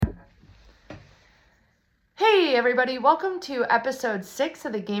Hey everybody, welcome to episode 6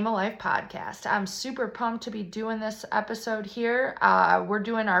 of the Game of Life podcast. I'm super pumped to be doing this episode here. We're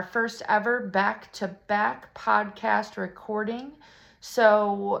doing our first ever back-to-back podcast recording,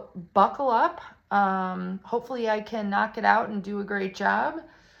 so buckle up. Hopefully I can knock it out and do a great job.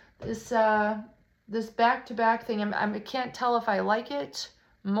 This back-to-back thing, I can't tell if I like it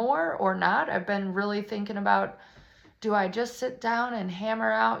more or not. I've been really thinking about, do I just sit down and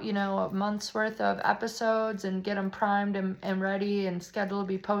hammer out, a month's worth of episodes and get them primed and ready and scheduled to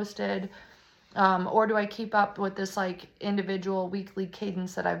be posted? Or do I keep up with this individual weekly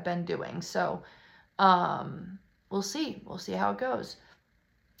cadence that I've been doing? So we'll see. We'll see how it goes.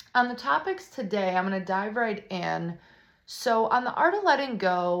 On the topics today, I'm going to dive right in. So on the art of letting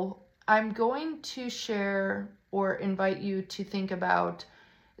go, I'm going to share or invite you to think about,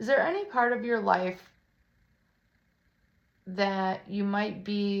 is there any part of your life that you might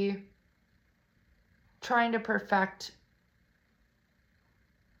be trying to perfect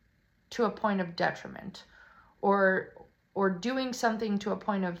to a point of detriment, or doing something to a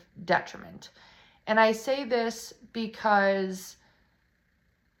point of detriment? And I say this because,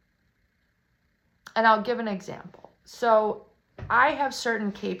 and I'll give an example. So I have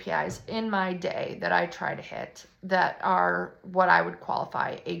certain KPIs in my day that I try to hit that are what I would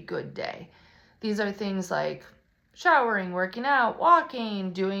qualify a good day. These are things like showering, working out,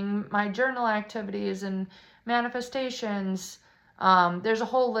 walking, doing my journal activities and manifestations. There's a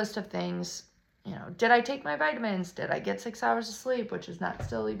whole list of things. Did I take my vitamins? Did I get 6 hours of sleep? Which is not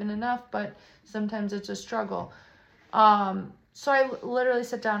still even enough, but sometimes it's a struggle. So I literally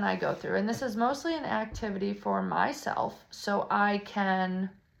sit down and I go through, and this is mostly an activity for myself so I can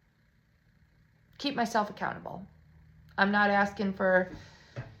keep myself accountable. I'm not asking for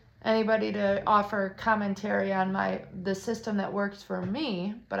anybody to offer commentary on the system that works for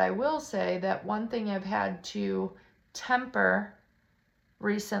me, but I will say that one thing I've had to temper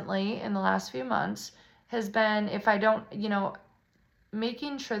recently in the last few months has been, if I don't,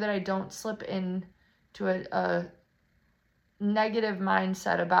 making sure that I don't slip into a negative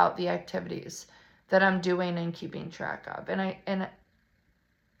mindset about the activities that I'm doing and keeping track of. And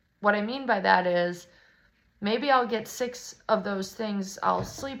what I mean by that is, maybe I'll get 6 of those things. I'll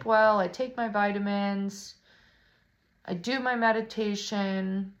sleep well, I take my vitamins, I do my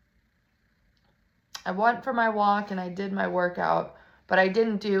meditation, I went for my walk and I did my workout, but I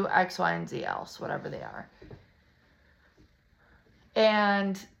didn't do X, Y, and Z else, whatever they are.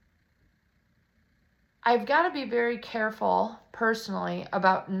 And I've got to be very careful personally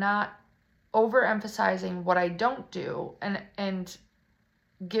about not overemphasizing what I don't do and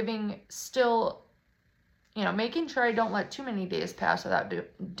giving still, making sure I don't let too many days pass without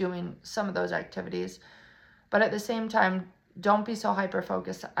doing some of those activities. But at the same time, don't be so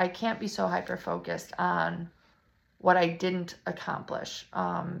hyper-focused. I can't be so hyper-focused on what I didn't accomplish,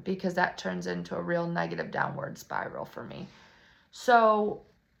 because that turns into a real negative downward spiral for me. So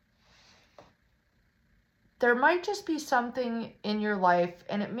there might just be something in your life,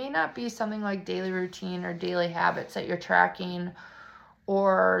 and it may not be something like daily routine or daily habits that you're tracking,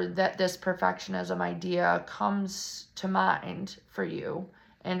 or that this perfectionism idea comes to mind for you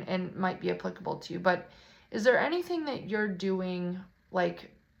and might be applicable to you. But is there anything that you're doing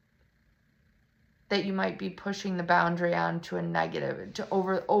that you might be pushing the boundary on to a negative, to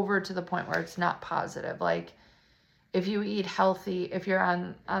over to the point where it's not positive? Like, if you eat healthy, if you're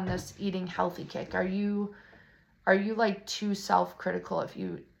on this eating healthy kick, are you too self-critical if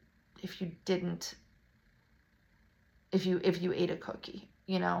you ate a cookie,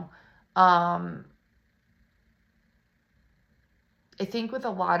 I think with a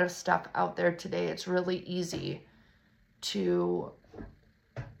lot of stuff out there today, it's really easy to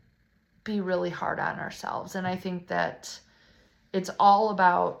be really hard on ourselves. And I think that it's all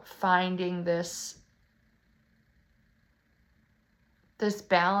about finding this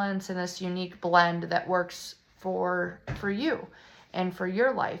balance and this unique blend that works for you and for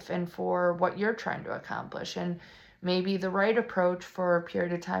your life and for what you're trying to accomplish. And maybe the right approach for a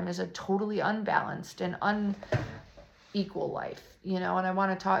period of time is a totally unbalanced and unequal life, and I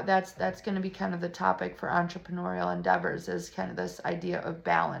want to talk, that's going to be kind of the topic for entrepreneurial endeavors, is kind of this idea of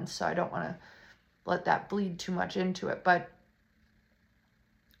balance. So I don't want to let that bleed too much into it, but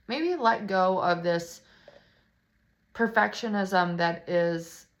maybe let go of this perfectionism that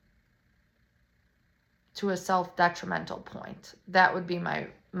is to a self-detrimental point. That would be my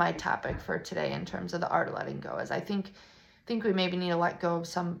topic for today in terms of the art of letting go. Is I think we maybe need to let go of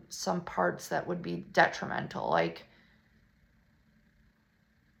some parts that would be detrimental. Like,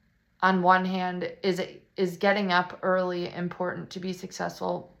 on one hand, is getting up early important to be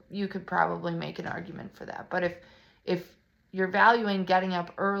successful you could probably make an argument for that. But if you're valuing getting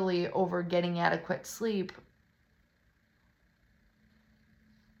up early over getting adequate sleep,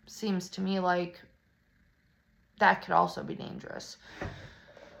 seems to me like that could also be dangerous.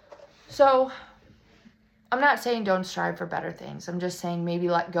 So I'm not saying don't strive for better things. I'm just saying maybe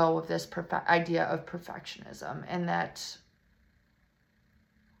let go of this idea of perfectionism, and that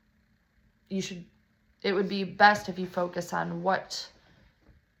it would be best if you focus on what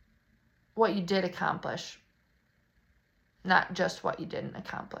you did accomplish, not just what you didn't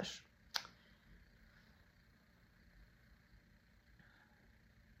accomplish.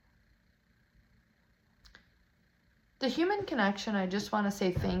 The human connection, I just want to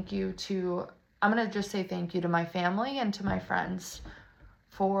say thank you to, I'm going to just say thank you to my family and to my friends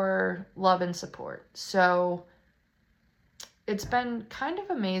for love and support. So it's been kind of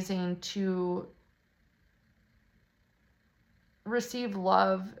amazing to receive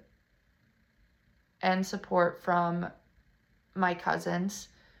love and support from my cousins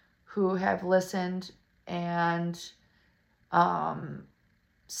who have listened, and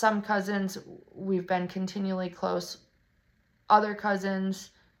some cousins we've been continually close. Other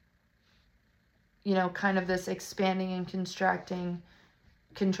cousins, kind of this expanding and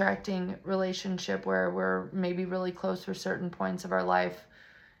contracting relationship where we're maybe really close for certain points of our life,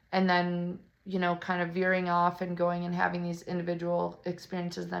 and then kind of veering off and going and having these individual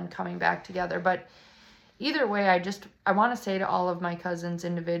experiences, then coming back together. But either way, I want to say to all of my cousins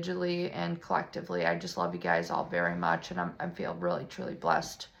individually and collectively, I just love you guys all very much, and I feel really truly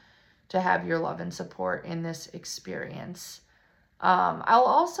blessed to have your love and support in this experience. I'll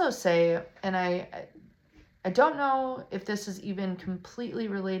also say, and I don't know if this is even completely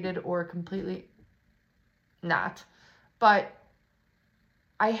related or completely not, but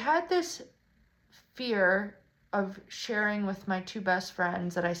I had this fear of sharing with my two best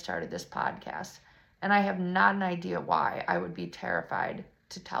friends that I started this podcast, and I have not an idea why I would be terrified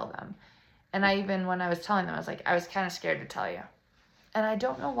to tell them. And when I was telling them, I was like, I was kind of scared to tell you. And I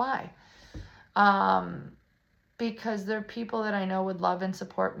don't know why. Because they're people that I know would love and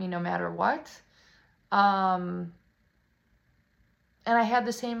support me no matter what. And I had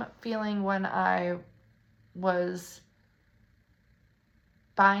the same feeling when I was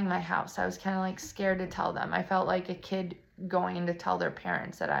buying my house. I was kind of like scared to tell them. I felt like a kid going in to tell their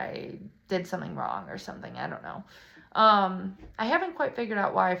parents that I did something wrong or something. I don't know. I haven't quite figured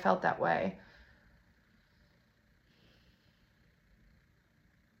out why I felt that way.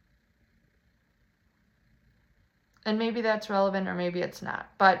 And maybe that's relevant or maybe it's not.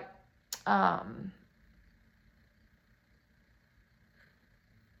 But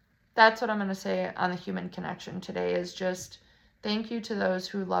that's what I'm going to say on the human connection today, is just thank you to those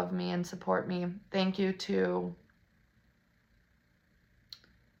who love me and support me. Thank you to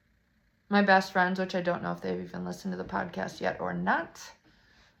my best friends, which I don't know if they've even listened to the podcast yet or not.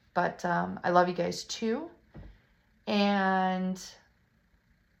 But I love you guys too. And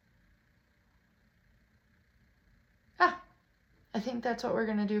I think that's what we're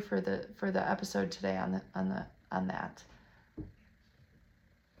gonna do for the episode today on that.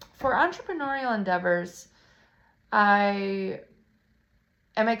 For entrepreneurial endeavors, I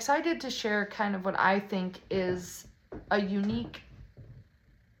am excited to share kind of what I think is a unique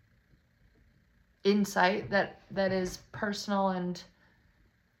insight that is personal and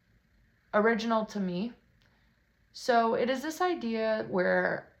original to me. So it is this idea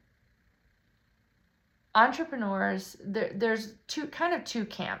where entrepreneurs, there's two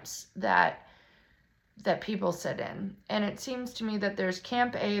camps that people sit in. And it seems to me that there's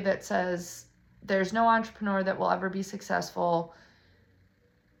camp A that says there's no entrepreneur that will ever be successful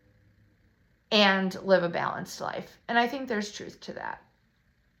and live a balanced life. And I think there's truth to that.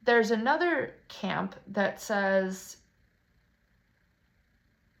 There's another camp that says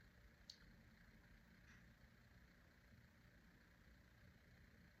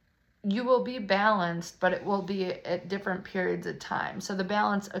you will be balanced, but it will be at different periods of time. So the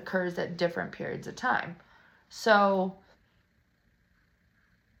balance occurs at different periods of time. So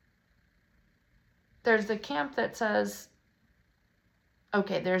there's the camp that says,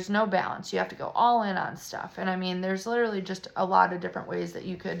 okay, there's no balance. You have to go all in on stuff. And I mean, there's literally just a lot of different ways that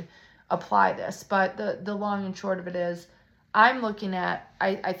you could apply this. But the long and short of it is, I'm looking at,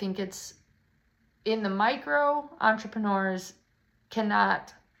 I think it's in the micro, entrepreneurs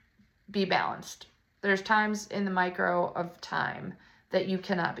cannot be balanced. There's times in the micro of time that you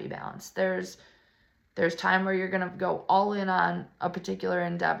cannot be balanced. There's time where you're going to go all in on a particular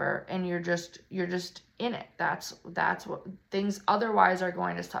endeavor and you're just in it. That's what things otherwise are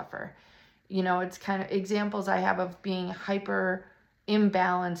going to suffer. It's kind of examples I have of being hyper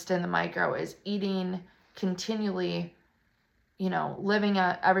imbalanced in the micro is eating continually, living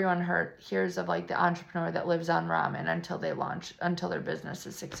on, everyone hears of like the entrepreneur that lives on ramen until their business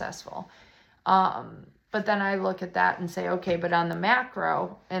is successful. But then I look at that and say, okay, but on the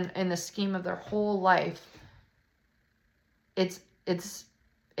macro and in the scheme of their whole life, it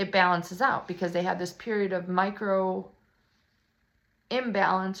balances out, because they had this period of micro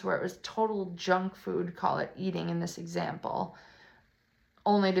imbalance where it was total junk food, call it eating in this example,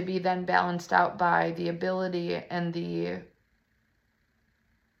 only to be then balanced out by the ability and the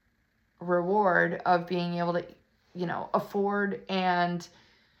reward of being able to, afford and,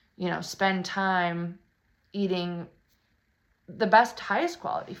 spend time eating the best, highest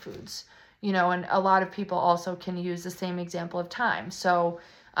quality foods, and a lot of people also can use the same example of time. So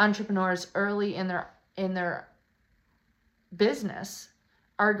entrepreneurs early in their business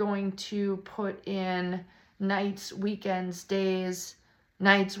are going to put in nights, weekends, days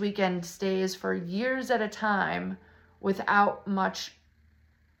for years at a time without much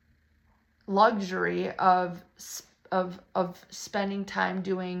luxury of spending time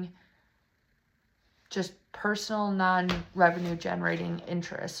doing just personal non-revenue generating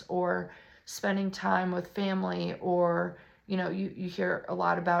interests, or spending time with family, or you hear a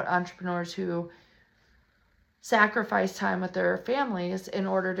lot about entrepreneurs who sacrifice time with their families in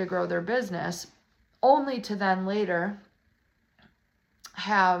order to grow their business, only to then later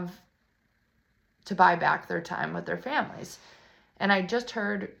have to buy back their time with their families. And I just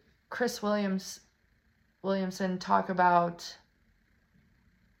heard Chris Williamson talk about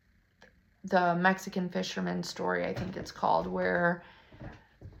the Mexican fisherman story, I think it's called, where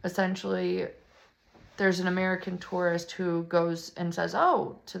essentially there's an American tourist who goes and says,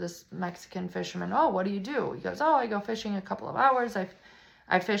 to this Mexican fisherman, what do you do? He goes, I go fishing a couple of hours.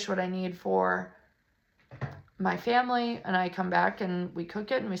 I fish what I need for my family, and I come back and we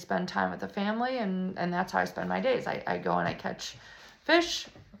cook it and we spend time with the family, and that's how I spend my days. I go and I catch fish,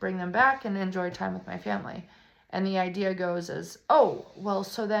 bring them back, and enjoy time with my family. And the idea goes as,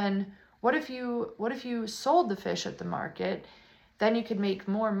 so then what if you sold the fish at the market? Then you could make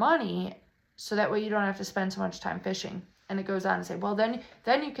more money, so that way you don't have to spend so much time fishing. And it goes on to say, well, then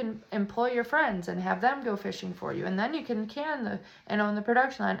you can employ your friends and have them go fishing for you. And then you can and own the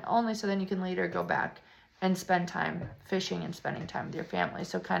production line, only so then you can later go back and spend time fishing and spending time with your family.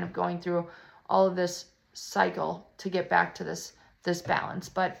 So kind of going through all of this cycle to get back to this balance.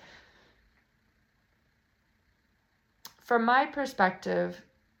 But from my perspective,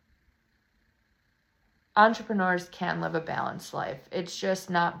 entrepreneurs can live a balanced life. It's just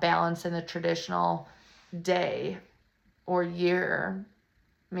not balanced in the traditional day or year.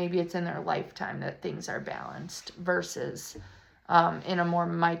 Maybe it's in their lifetime that things are balanced, versus in a more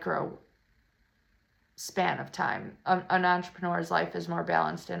micro span of time. An entrepreneur's life is more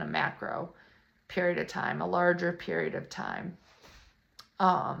balanced in a macro period of time, a larger period of time.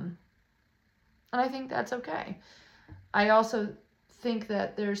 And I think that's okay. I also think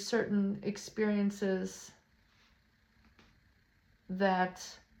that there's certain experiences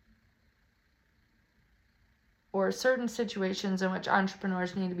or certain situations in which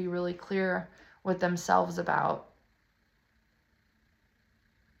entrepreneurs need to be really clear with themselves about,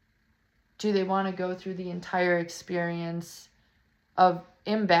 do they want to go through the entire experience of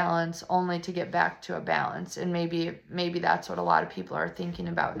imbalance only to get back to a balance? And maybe that's what a lot of people are thinking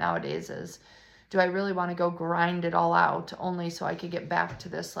about nowadays is, do I really want to go grind it all out only so I could get back to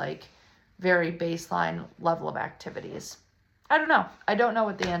this like very baseline level of activities? I don't know. I don't know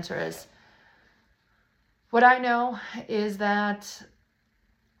what the answer is. What I know is that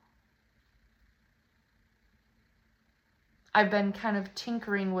I've been kind of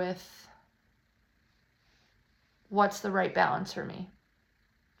tinkering with what's the right balance for me.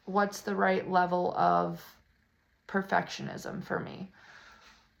 What's the right level of perfectionism for me?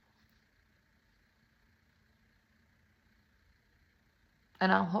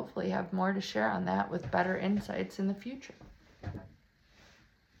 And I'll hopefully have more to share on that with better insights in the future.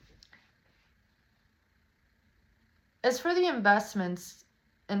 As for the investments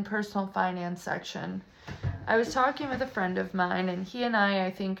and personal finance section, I was talking with a friend of mine, and he and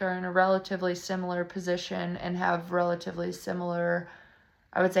I think, are in a relatively similar position and have relatively similar,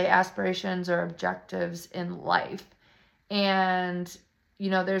 I would say, aspirations or objectives in life. And,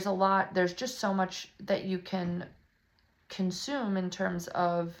 there's just so much that you can consume in terms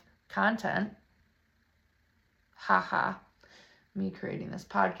of content. Me creating this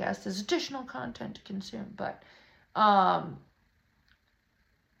podcast is additional content to consume, but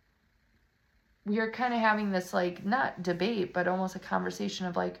we are kind of having this not debate, but almost a conversation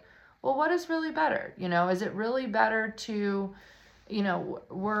of well, what is really better? Is it really better to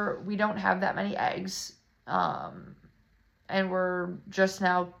we don't have that many eggs. And we're just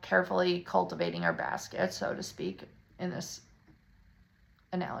now carefully cultivating our basket, so to speak, in this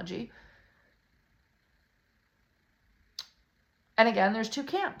analogy. And again, there's two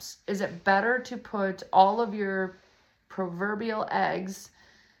camps. Is it better to put all of your proverbial eggs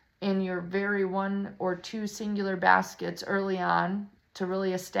in your very one or two singular baskets early on to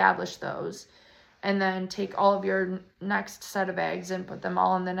really establish those, and then take all of your next set of eggs and put them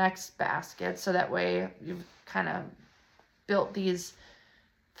all in the next basket, so that way you've kind of built these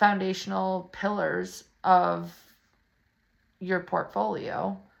foundational pillars of your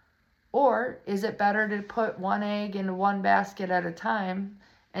portfolio? Or is it better to put one egg in one basket at a time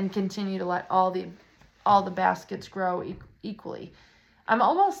and continue to let all the baskets grow equally? I'm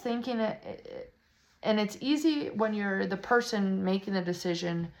almost thinking it, and it's easy when you're the person making the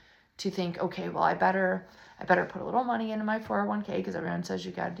decision to think, okay, well, I better put a little money into my 401k because everyone says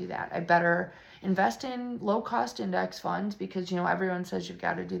you got to do that. I better invest in low-cost index funds because, everyone says you've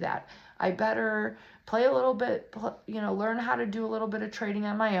got to do that. I better play a little bit, learn how to do a little bit of trading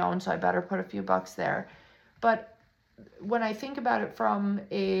on my own, so I better put a few bucks there. But when I think about it from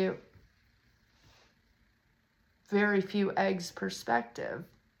a very few eggs perspective,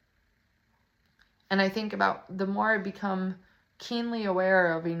 and I think about the more I become keenly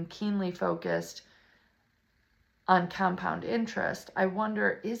aware of and keenly focused on compound interest, I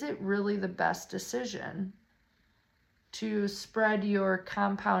wonder, is it really the best decision to spread your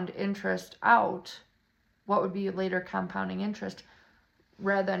compound interest out, what would be later compounding interest,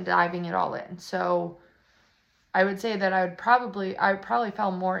 rather than diving it all in? So I would say that I probably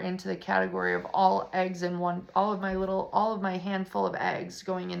fell more into the category of all eggs in one, all of my handful of eggs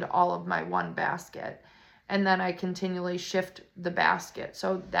going into all of my one basket. And then I continually shift the basket.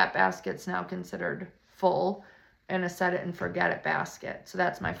 So that basket's now considered full in a set it and forget it basket. So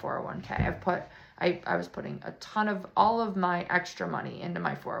that's my 401k. I was putting a ton of all of my extra money into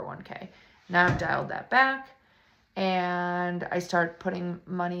my 401k. Now I've dialed that back, and I start putting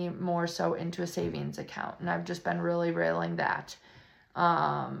money more so into a savings account, and I've just been really railing that.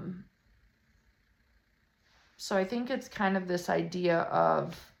 So I think it's kind of this idea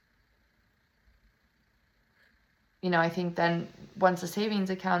of, I think then once the savings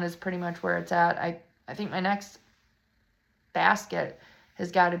account is pretty much where it's at, I think my next basket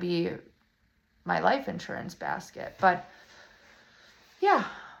has got to be my life insurance basket. But yeah,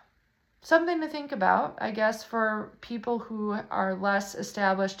 something to think about, I guess, for people who are less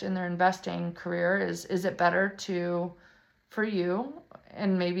established in their investing career. Is it better for you,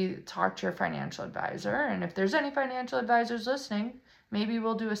 and maybe talk to your financial advisor? And if there's any financial advisors listening, maybe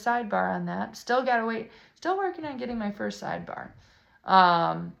we'll do a sidebar on that. Still gotta wait. Still working on getting my first sidebar.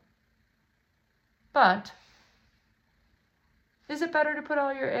 But is it better to put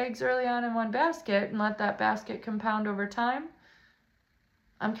all your eggs early on in one basket and let that basket compound over time?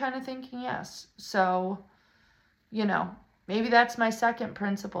 I'm kind of thinking yes. So, maybe that's my second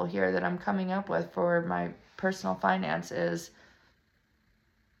principle here that I'm coming up with for my personal finance is,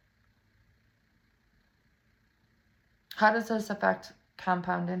 how does this affect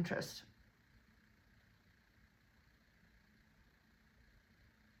compound interest?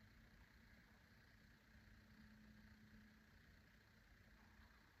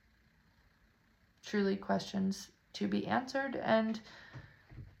 Truly questions to be answered and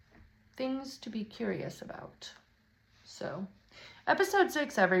things to be curious about. So, episode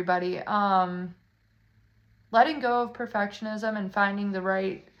 6, everybody. Letting go of perfectionism and finding the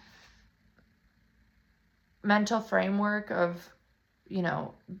right mental framework of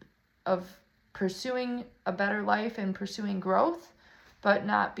pursuing a better life and pursuing growth, but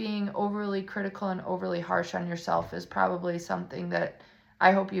not being overly critical and overly harsh on yourself is probably something that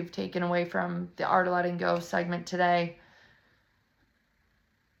I hope you've taken away from the Art of Letting Go segment today.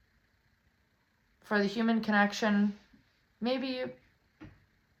 For the human connection, maybe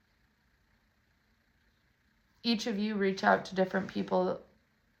each of you reach out to different people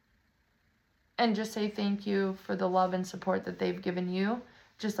and just say thank you for the love and support that they've given you,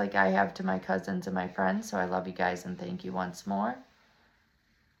 just like I have to my cousins and my friends. So I love you guys and thank you once more.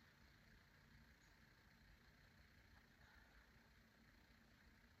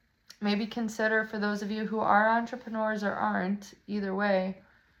 Maybe consider, for those of you who are entrepreneurs or aren't, either way,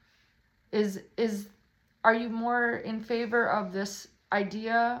 are you more in favor of this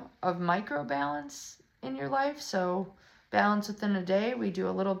idea of micro balance in your life? So balance within a day. We do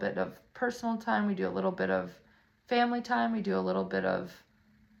a little bit of personal time. We do a little bit of family time. We do a little bit of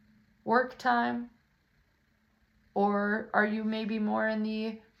work time. Or are you maybe more in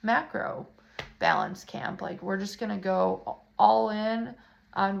the macro balance camp? Like, we're just going to go all in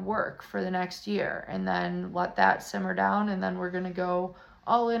on work for the next year and then let that simmer down, and then we're going to go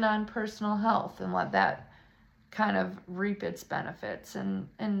all in on personal health and let that kind of reap its benefits. And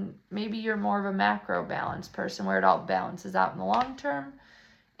maybe you're more of a macro balance person where it all balances out in the long term,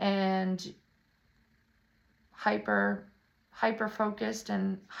 and hyper focused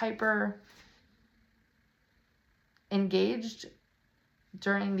and hyper engaged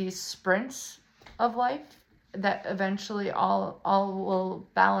during these sprints of life that eventually all will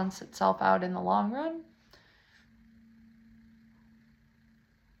balance itself out in the long run.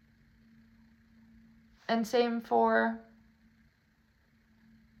 And same for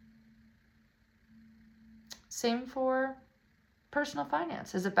personal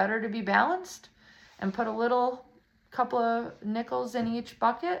finance. Is it better to be balanced and put a couple of nickels in each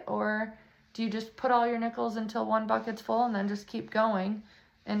bucket, or do you just put all your nickels until one bucket's full and then just keep going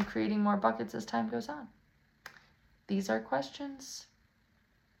and creating more buckets as time goes on? These are questions.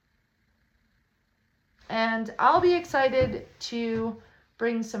 And I'll be excited to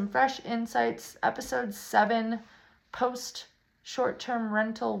bring some fresh insights. Episode 7, post short-term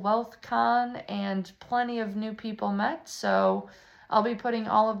rental wealth con, and plenty of new people met. So I'll be putting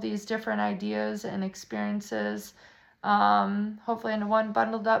all of these different ideas and experiences hopefully into one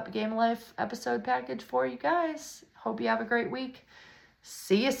bundled up Game Life episode package for you guys. Hope you have a great week.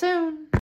 See you soon.